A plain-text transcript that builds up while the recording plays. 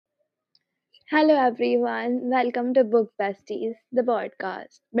Hello everyone, welcome to Book Besties, the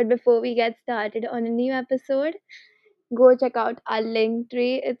podcast. But before we get started on a new episode, go check out our link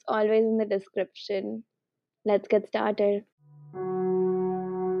tree. It's always in the description. Let's get started.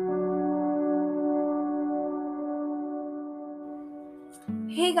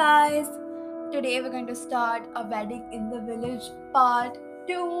 Hey guys, today we're going to start a wedding in the village part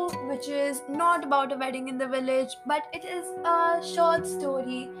 2, which is not about a wedding in the village, but it is a short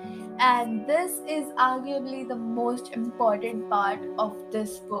story, and this is arguably the most important part of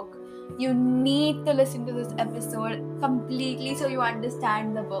this book. You need to listen to this episode completely so you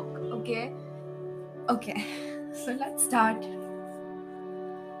understand the book, okay? Okay, so let's start.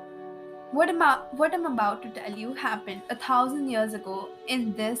 What I'm about to tell you happened 1,000 years ago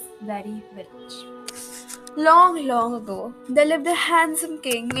in this very village. Long, long ago, there lived a handsome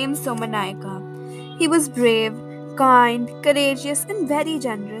king named Somanayaka. He was brave, kind, courageous, and very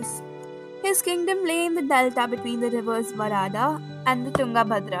generous. His kingdom lay in the delta between the rivers Varada and the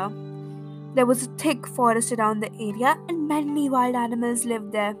Tungabhadra. There was a thick forest around the area, and many wild animals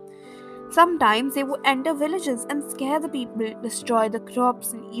lived there. Sometimes they would enter villages and scare the people, destroy the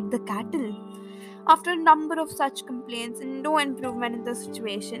crops, and eat the cattle. After a number of such complaints and no improvement in the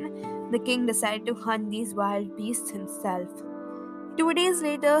situation, the king decided to hunt these wild beasts himself. 2 days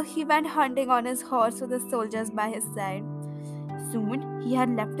later, he went hunting on his horse with his soldiers by his side. Soon, he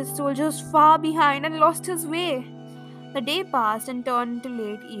had left his soldiers far behind and lost his way. The day passed and turned into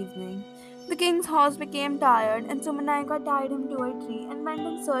late evening. The king's horse became tired, and Sumanayaka tied him to a tree and went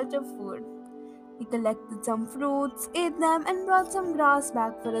in search of food. He collected some fruits, ate them, and brought some grass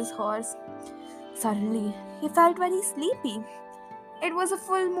back for his horse. Suddenly, he felt very sleepy. It was a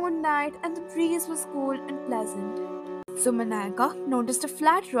full moon night and the breeze was cool and pleasant. So Manaka noticed a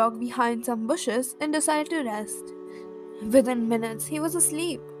flat rock behind some bushes and decided to rest. Within minutes, he was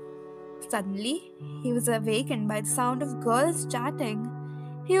asleep. Suddenly, he was awakened by the sound of girls chatting.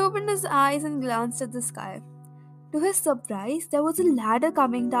 He opened his eyes and glanced at the sky. To his surprise, there was a ladder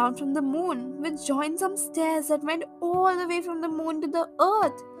coming down from the moon, which joined some stairs that went all the way from the moon to the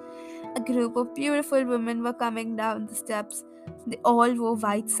earth. A group of beautiful women were coming down the steps. They all wore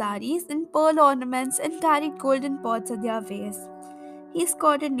white saris and pearl ornaments and carried golden pots at their waists. He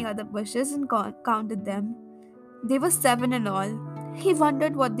squatted near the bushes and counted them. They were 7 in all. He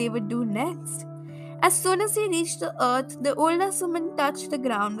wondered what they would do next. As soon as he reached the earth, the oldest woman touched the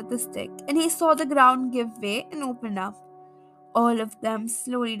ground with a stick, and he saw the ground give way and open up. All of them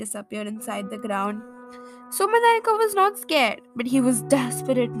slowly disappeared inside the ground. Somanayaka was not scared, but he was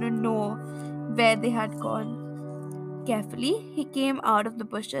desperate to know where they had gone. Carefully, he came out of the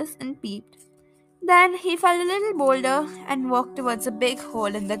bushes and peeped. Then he felt a little bolder and walked towards a big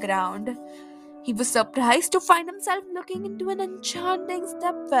hole in the ground. He was surprised to find himself looking into an enchanting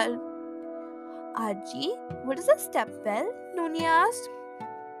stepwell. Aji, what is a stepwell? Noni asked.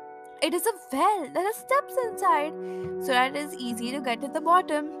 It is a well. There are steps inside, so that it is easy to get to the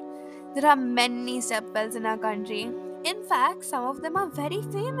bottom. There are many stepwells in our country. In fact, some of them are very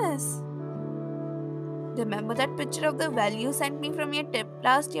famous. Remember that picture of the well you sent me from your trip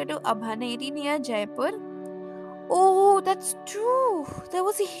last year to Abhaneri near Jaipur? Oh, that's true. There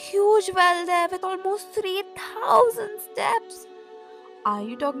was a huge well there with almost 3,000 steps. Are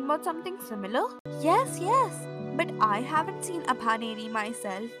you talking about something similar? Yes, yes. But I haven't seen Abhaneri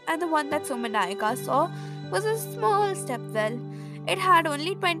myself, and the one that Somanayaka saw was a small step well. It had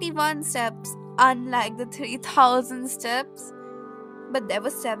only 21 steps, unlike the 3,000 steps. But there were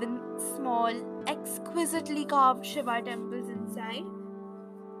 7 small, exquisitely carved Shiva temples inside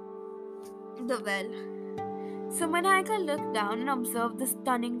the well. Sumanayaka looked down and observed the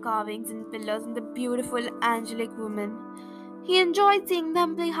stunning carvings and pillars and the beautiful angelic women. He enjoyed seeing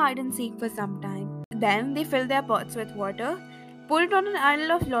them play hide and seek for some time. Then they filled their pots with water, poured it on an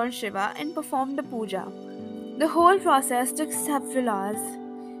idol of Lord Shiva, and performed a puja. The whole process took several hours.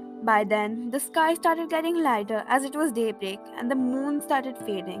 By then, the sky started getting lighter as it was daybreak and the moon started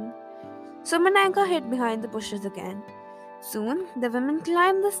fading. Sumanaka hid behind the bushes again. Soon, the women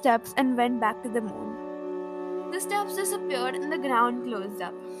climbed the steps and went back to the moon. The steps disappeared and the ground closed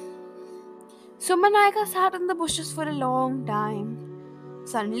up. Sumanaka sat in the bushes for a long time.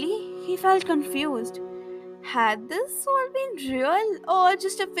 Suddenly, he felt confused. Had this all been real or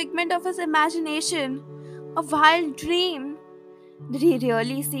just a figment of his imagination? A wild dream? Did he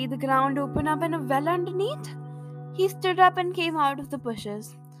really see the ground open up and a well underneath? He stood up and came out of the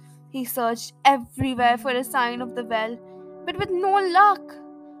bushes. He searched everywhere for a sign of the well, but with no luck.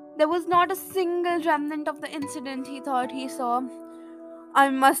 There was not a single remnant of the incident he thought he saw. I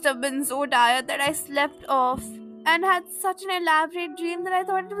must have been so tired that I slept off and had such an elaborate dream that I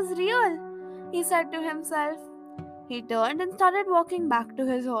thought it was real. he said to himself. He turned and started walking back to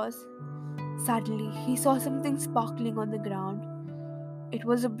his horse. Suddenly, he saw something sparkling on the ground. It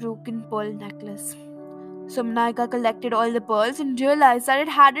was a broken pearl necklace. Somnaika collected all the pearls and realized that it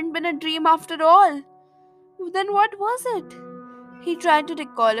hadn't been a dream after all. Then what was it? He tried to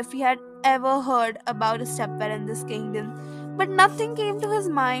recall if he had ever heard about a stepwell in this kingdom, but nothing came to his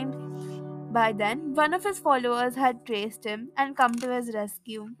mind. By then, one of his followers had traced him and come to his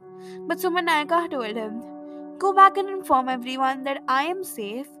rescue. But Sumanayaka told him, "Go back and inform everyone that I am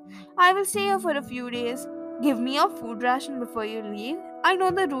safe. I will stay here for a few days. Give me your food ration before you leave. I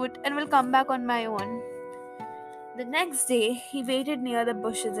know the route and will come back on my own." The next day, he waited near the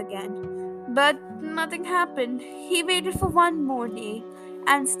bushes again. But nothing happened. He waited for one more day,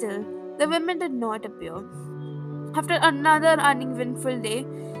 and still, the women did not appear. After another uneventful day,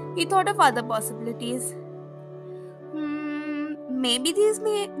 he thought of other possibilities. Maybe these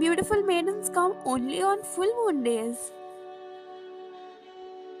beautiful maidens come only on full moon days.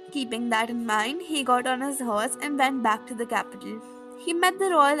 Keeping that in mind, he got on his horse and went back to the capital. He met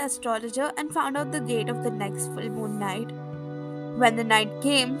the royal astrologer and found out the date of the next full moon night. When the night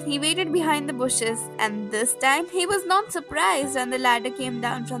came, he waited behind the bushes, and this time he was not surprised when the ladder came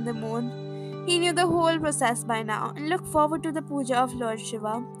down from the moon. He knew the whole process by now and looked forward to the puja of Lord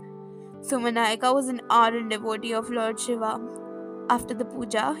Shiva. Sumanayaka was an ardent devotee of Lord Shiva. After the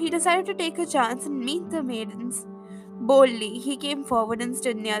puja, he decided to take a chance and meet the maidens. Boldly, he came forward and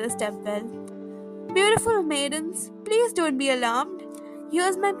stood near the stepwell. "Beautiful maidens, please don't be alarmed.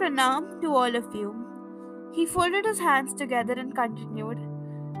 Here's my pranam to all of you." He folded his hands together and continued,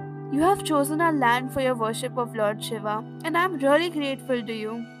 "You have chosen our land for your worship of Lord Shiva, and I'm really grateful to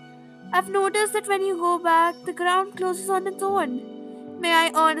you. I've noticed that when you go back, the ground closes on its own. May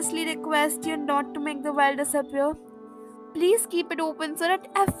I honestly request you not to make the well disappear? Please keep it open so that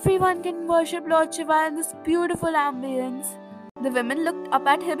everyone can worship Lord Shiva in this beautiful ambience." The women looked up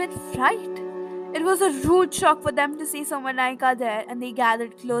at him in fright. It was a rude shock for them to see Somanaika there, and they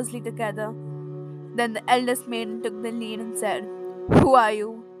gathered closely together. Then the eldest maiden took the lead and said, "Who are you?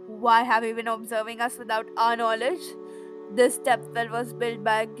 Why have you been observing us without our knowledge? This stepwell was built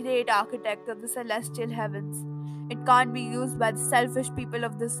by a great architect of the celestial heavens. It can't be used by the selfish people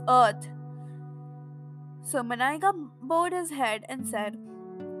of this earth." So Manaika bowed his head and said,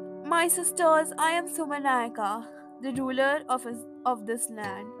 "My sisters, I am Sumanayaka, the ruler of this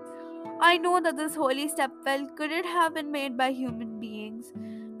land. I know that this holy stepwell couldn't have been made by human beings,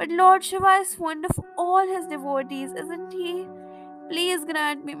 but Lord Shiva is fond of all his devotees, isn't he? Please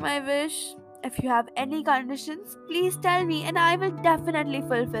grant me my wish. If you have any conditions, please tell me and I will definitely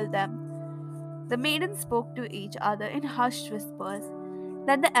fulfill them." The maidens spoke to each other in hushed whispers.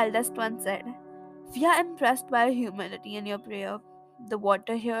 Then the eldest one said, "We are impressed by your humility and your prayer. The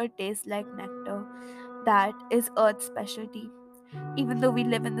water here tastes like nectar. That is Earth's specialty. Even though we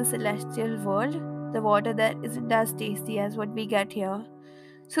live in the celestial world, the water there isn't as tasty as what we get here.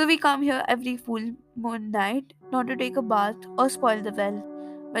 So we come here every full moon night, not to take a bath or spoil the well,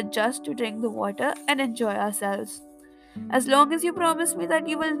 but just to drink the water and enjoy ourselves. As long as you promise me that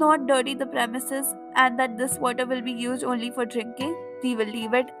you will not dirty the premises and that this water will be used only for drinking, we will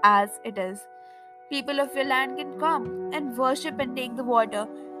leave it as it is. People of your land can come and worship and take the water,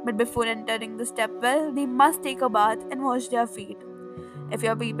 but before entering the stepwell, they must take a bath and wash their feet. If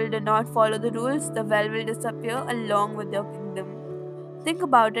your people do not follow the rules, the well will disappear along with your kingdom." Think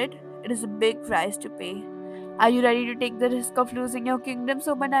about it, it is a big price to pay. Are you ready to take the risk of losing your kingdom,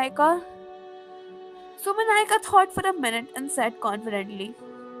 Somanaika? Somanaika thought for a minute and said confidently,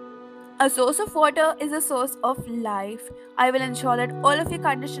 "A source of water is a source of life. I will ensure that all of your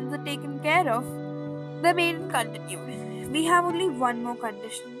conditions are taken care of." The maiden continued, "We have only one more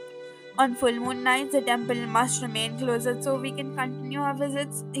condition. On full moon nights, the temple must remain closed so we can continue our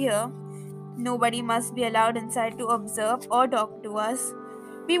visits here. Nobody must be allowed inside to observe or talk to us.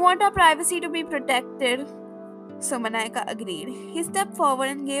 We want our privacy to be protected." Somanaka agreed. He stepped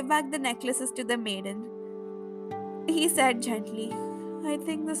forward and gave back the necklaces to the maiden. He said gently, "I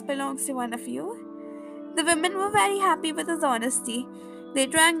think this belongs to one of you." The women were very happy with his honesty. They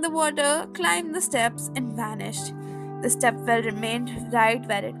drank the water, climbed the steps, and vanished. The step well remained right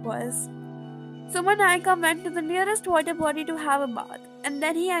where it was. Sumanayaka went to the nearest water body to have a bath, and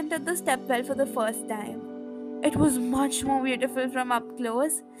then he entered the step well for the first time. It was much more beautiful from up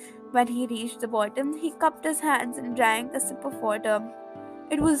close. When he reached the bottom, he cupped his hands and drank a sip of water.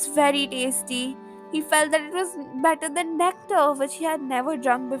 It was very tasty. He felt that it was better than nectar, which he had never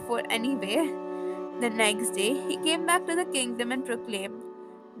drunk before anyway. The next day, he came back to the kingdom and proclaimed,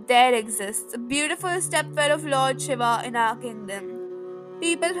 "There exists a beautiful stepwell of Lord Shiva in our kingdom."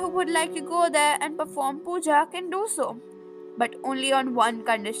 People who would like to go there and perform puja can do so, but only on one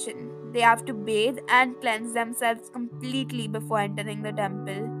condition. They have to bathe and cleanse themselves completely before entering the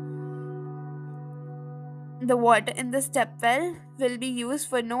temple. The water in the step well will be used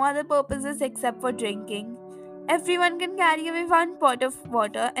for no other purposes except for drinking. Everyone can carry away one pot of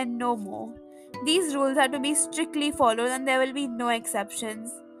water and no more. These rules are to be strictly followed and there will be no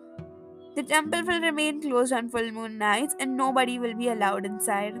exceptions. The temple will remain closed on full moon nights and nobody will be allowed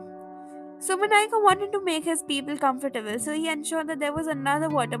inside. Sumanayaka wanted to make his people comfortable, so he ensured that there was another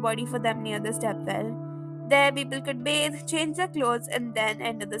water body for them near the step well. There, people could bathe, change their clothes, and then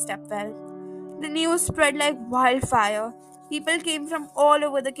enter the step well. The news spread like wildfire. People came from all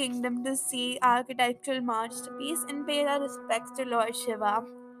over the kingdom to see architectural masterpiece and pay their respects to Lord Shiva.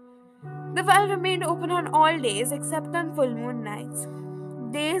 The well remained open on all days except on full moon nights.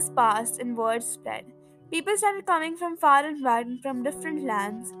 Days passed and word spread. People started coming from far and wide and from different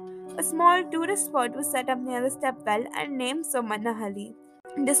lands. A small tourist spot was set up near the step well and named Somanahalli.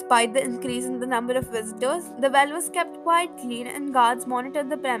 Despite the increase in the number of visitors, the well was kept quite clean and guards monitored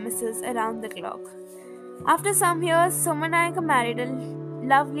the premises around the clock. After some years, Somanayaka married a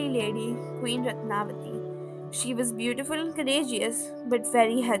lovely lady, Queen Ratnavati. She was beautiful and courageous, but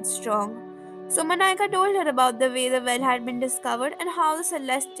very headstrong. Somanayaka told her about the way the well had been discovered and how the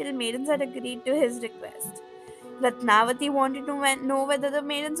celestial maidens had agreed to his request. Ratnavati wanted to know whether the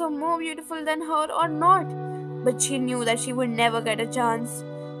maidens were more beautiful than her or not, but she knew that she would never get a chance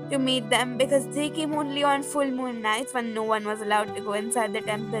to meet them because they came only on full moon nights when no one was allowed to go inside the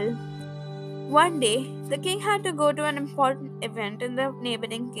temple. One day, the king had to go to an important event in the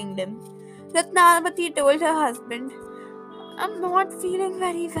neighboring kingdom. Ratnavati told her husband, I'm not feeling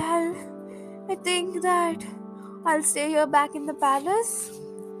very well. I think that I'll stay here back in the palace.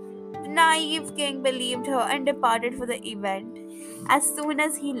 The naive king believed her and departed for the event. As soon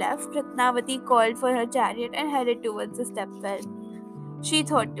as he left, Ratnavati called for her chariot and headed towards the stepwell. She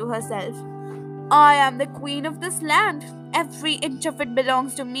thought to herself, I am the queen of this land. Every inch of it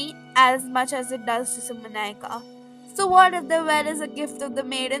belongs to me as much as it does to Sumanayaka. So what if the well is a gift of the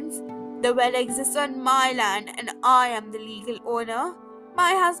maidens? The well exists on my land and I am the legal owner.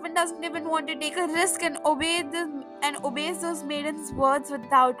 My husband doesn't even want to take a risk and obeys those maidens' words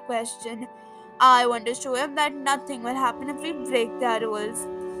without question. I want to show him that nothing will happen if we break their rules.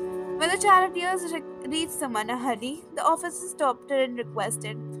 When the charioteers reached Samanahari, the officer stopped her and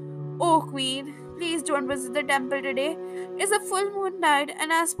requested, Oh Queen, please don't visit the temple today. It's a full moon night,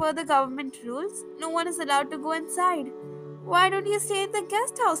 and as per the government rules, no one is allowed to go inside. Why don't you stay in the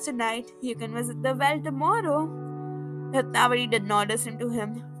guest house tonight? You can visit the well tomorrow. Ratnavati did not listen to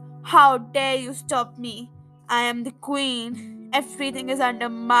him. How dare you stop me? I am the queen. Everything is under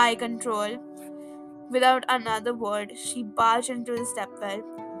my control. Without another word, she barged into the stepwell.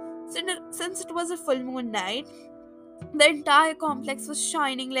 Since it was a full moon night, the entire complex was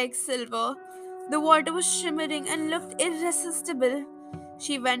shining like silver. The water was shimmering and looked irresistible.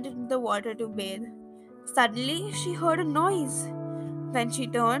 She went into the water to bathe. Suddenly, she heard a noise. When she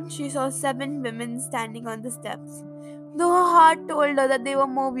turned, she saw 7 women standing on the steps. Though her heart told her that they were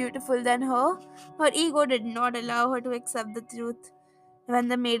more beautiful than her ego did not allow her to accept the truth. When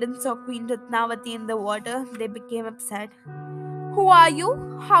the maidens saw Queen Ratnavati in the water, they became upset. Who are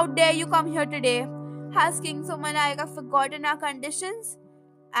you? How dare you come here today? Has King Somanayaka forgotten our conditions?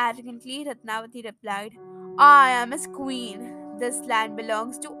 Arrogantly, Ratnavati replied, I am his queen. This land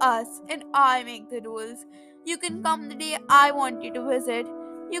belongs to us, and I make the rules. You can come the day I want you to visit.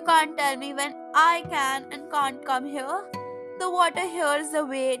 You can't tell me when I can and can't come here. The water here is the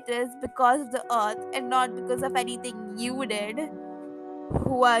way it is because of the earth and not because of anything you did.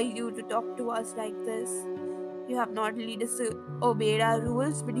 Who are you to talk to us like this? You have not only disobeyed our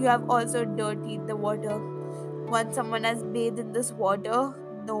rules, but you have also dirtied the water. Once someone has bathed in this water,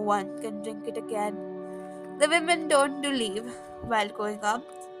 no one can drink it again. The women turned to leave. While going up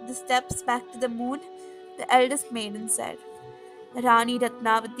the steps back to the moon, the eldest maiden said, Rani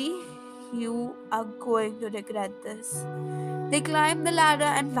Ratnavati, you are going to regret this. They climbed the ladder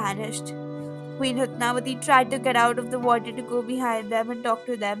and vanished. Queen Ratnavati tried to get out of the water to go behind them and talk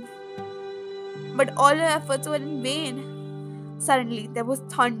to them, but all her efforts were in vain. Suddenly, there was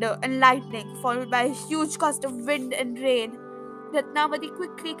thunder and lightning, followed by a huge gust of wind and rain. Ratnavati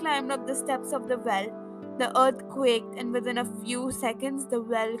quickly climbed up the steps of the well. The earth quaked, and within a few seconds, the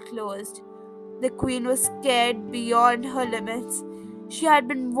well closed. The queen was scared beyond her limits. She had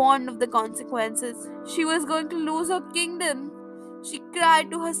been warned of the consequences. She was going to lose her kingdom. She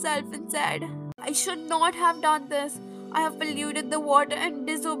cried to herself and said, I should not have done this. I have polluted the water and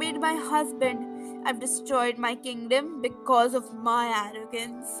disobeyed my husband. I've destroyed my kingdom because of my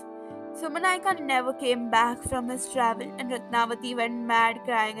arrogance. Sumanaika never came back from his travel, and Ratnavati went mad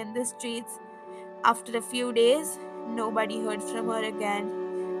crying in the streets. After a few days, nobody heard from her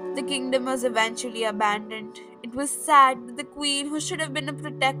again. The kingdom was eventually abandoned. It was sad that the queen, who should have been a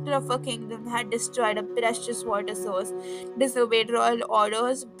protector of her kingdom, had destroyed a precious water source, disobeyed royal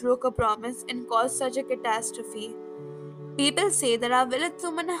orders, broke a promise, and caused such a catastrophe. People say that our village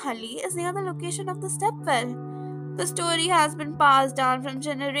Sumanahalli is near the location of the stepwell. The story has been passed down from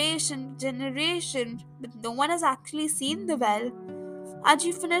generation to generation, but no one has actually seen the well.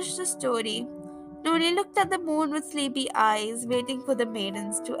 Aji finished the story. Noni looked at the moon with sleepy eyes, waiting for the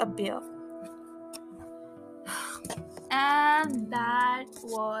maidens to appear. And that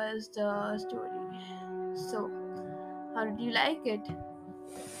was the story. So, how did you like it?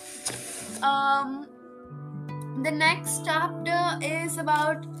 Um, the next chapter is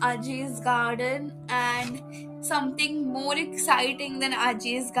about Aji's garden and something more exciting than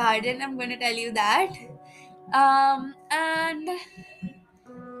Aji's garden. I'm going to tell you that. And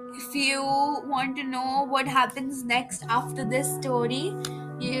if you want to know what happens next after this story,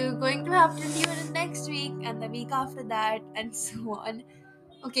 you're going to have to tune in next week and the week after that, and so on.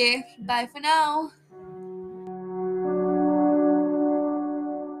 Okay, bye for now.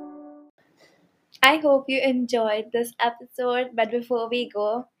 I hope you enjoyed this episode, but before we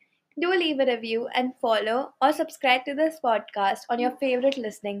go, do leave a review and follow or subscribe to this podcast on your favorite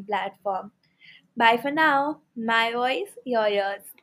listening platform. Bye for now. My voice, your ears.